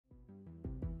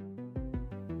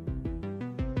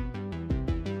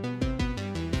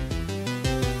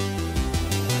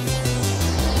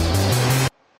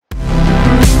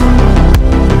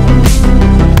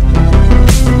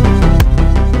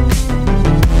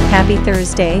Happy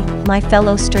Thursday, my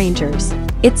fellow strangers.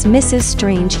 It's Mrs.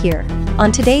 Strange here.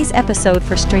 On today's episode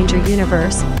for Stranger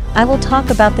Universe, I will talk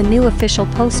about the new official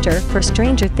poster for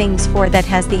Stranger Things 4 that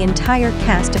has the entire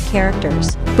cast of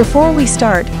characters. Before we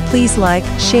start, please like,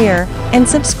 share, and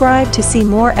subscribe to see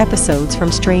more episodes from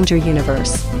Stranger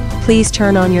Universe. Please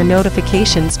turn on your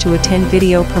notifications to attend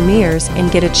video premieres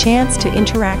and get a chance to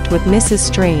interact with Mrs.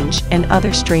 Strange and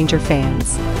other Stranger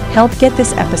fans. Help get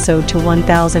this episode to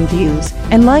 1,000 views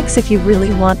and likes if you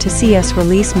really want to see us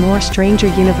release more Stranger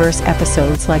Universe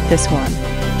episodes like this one.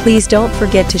 Please don't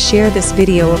forget to share this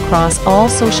video across all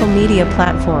social media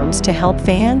platforms to help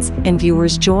fans and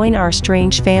viewers join our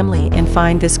Strange family and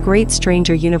find this great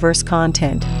Stranger Universe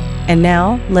content. And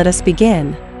now, let us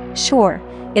begin. Sure,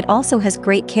 it also has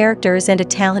great characters and a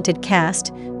talented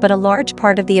cast, but a large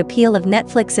part of the appeal of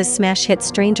Netflix's smash hit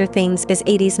Stranger Things is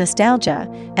 80s nostalgia,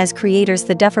 as creators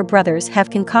the Duffer Brothers have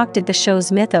concocted the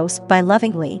show's mythos by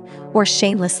lovingly, or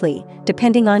shamelessly,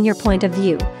 depending on your point of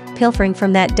view, pilfering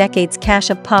from that decade's cache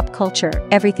of pop culture,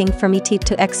 everything from E.T.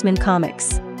 to X-Men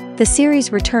comics. The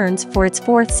series returns for its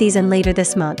 4th season later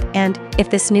this month, and, if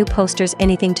this new poster's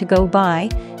anything to go by,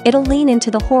 it'll lean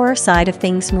into the horror side of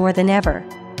things more than ever.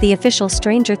 The official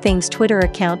Stranger Things Twitter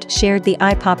account shared the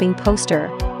eye-popping poster,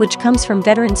 which comes from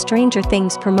veteran Stranger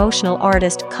Things promotional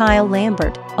artist Kyle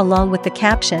Lambert, along with the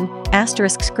caption,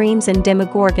 *screams and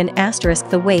Demogorgon *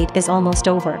 the wait is almost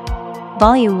over.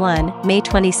 Volume 1, May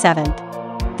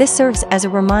 27th. This serves as a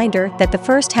reminder that the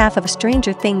first half of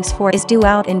Stranger Things 4 is due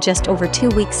out in just over 2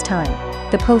 weeks' time.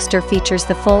 The poster features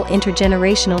the full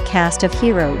intergenerational cast of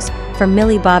heroes, from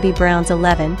Millie Bobby Brown's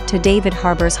Eleven to David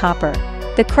Harbour's Hopper.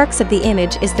 The crux of the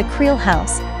image is the Creel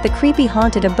House, the creepy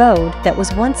haunted abode that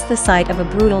was once the site of a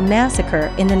brutal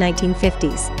massacre in the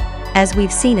 1950s. As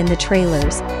we've seen in the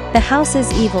trailers, the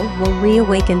house's evil will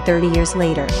reawaken 30 years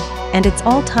later, and it's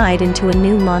all tied into a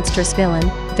new monstrous villain,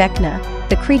 Vecna,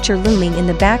 the creature looming in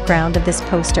the background of this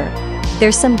poster.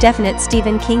 There's some definite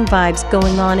Stephen King vibes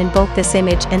going on in both this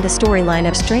image and the storyline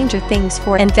of Stranger Things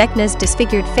 4, and Vecna's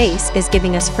disfigured face is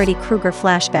giving us Freddy Krueger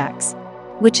flashbacks.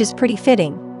 Which is pretty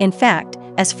fitting, in fact,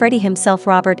 as Freddy himself.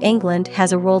 Robert Englund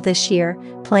has a role this year,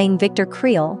 playing Victor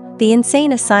Creel, the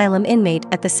insane asylum inmate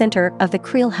at the center of the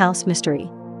Creel House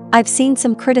mystery. I've seen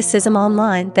some criticism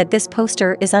online that this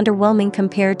poster is underwhelming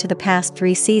compared to the past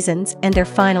 3 seasons and their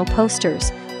final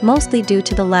posters, mostly due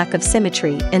to the lack of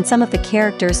symmetry and some of the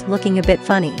characters looking a bit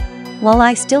funny. While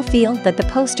I still feel that the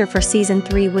poster for Season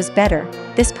 3 was better,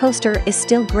 this poster is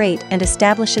still great and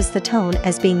establishes the tone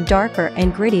as being darker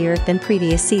and grittier than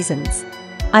previous seasons.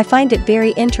 I find it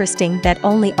very interesting that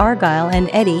only Argyle and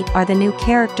Eddie are the new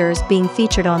characters being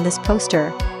featured on this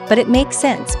poster, but it makes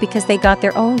sense because they got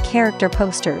their own character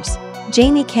posters.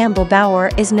 Jamie Campbell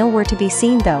Bower is nowhere to be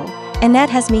seen though, and that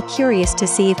has me curious to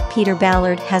see if Peter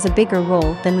Ballard has a bigger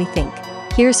role than we think.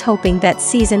 Here's hoping that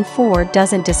Season 4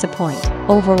 doesn't disappoint.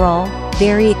 Overall,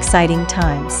 very exciting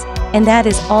times. And that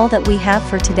is all that we have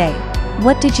for today.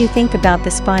 What did you think about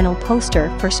this final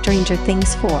poster for Stranger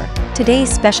Things 4?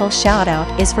 Today's special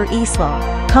shout-out is for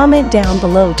Eslaw. Comment down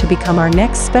below to become our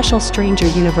next special Stranger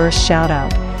Universe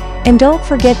shout-out. And don't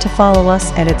forget to follow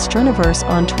us at Struniverse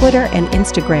on Twitter and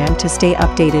Instagram to stay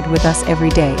updated with us every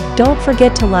day. Don't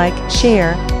forget to like,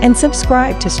 share, and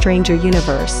subscribe to Stranger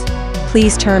Universe.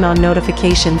 Please turn on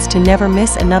notifications to never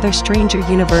miss another Stranger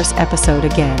Universe episode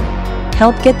again.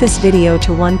 Help get this video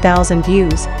to 1,000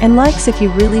 views and likes if you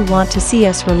really want to see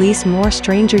us release more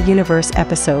Stranger Universe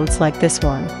episodes like this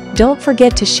one. Don't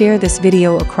forget to share this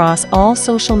video across all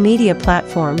social media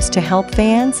platforms to help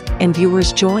fans and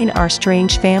viewers join our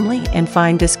Strange family and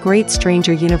find this great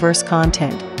Stranger Universe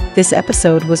content. This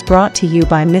episode was brought to you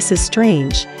by Mrs.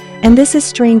 Strange, and this is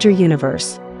Stranger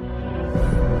Universe.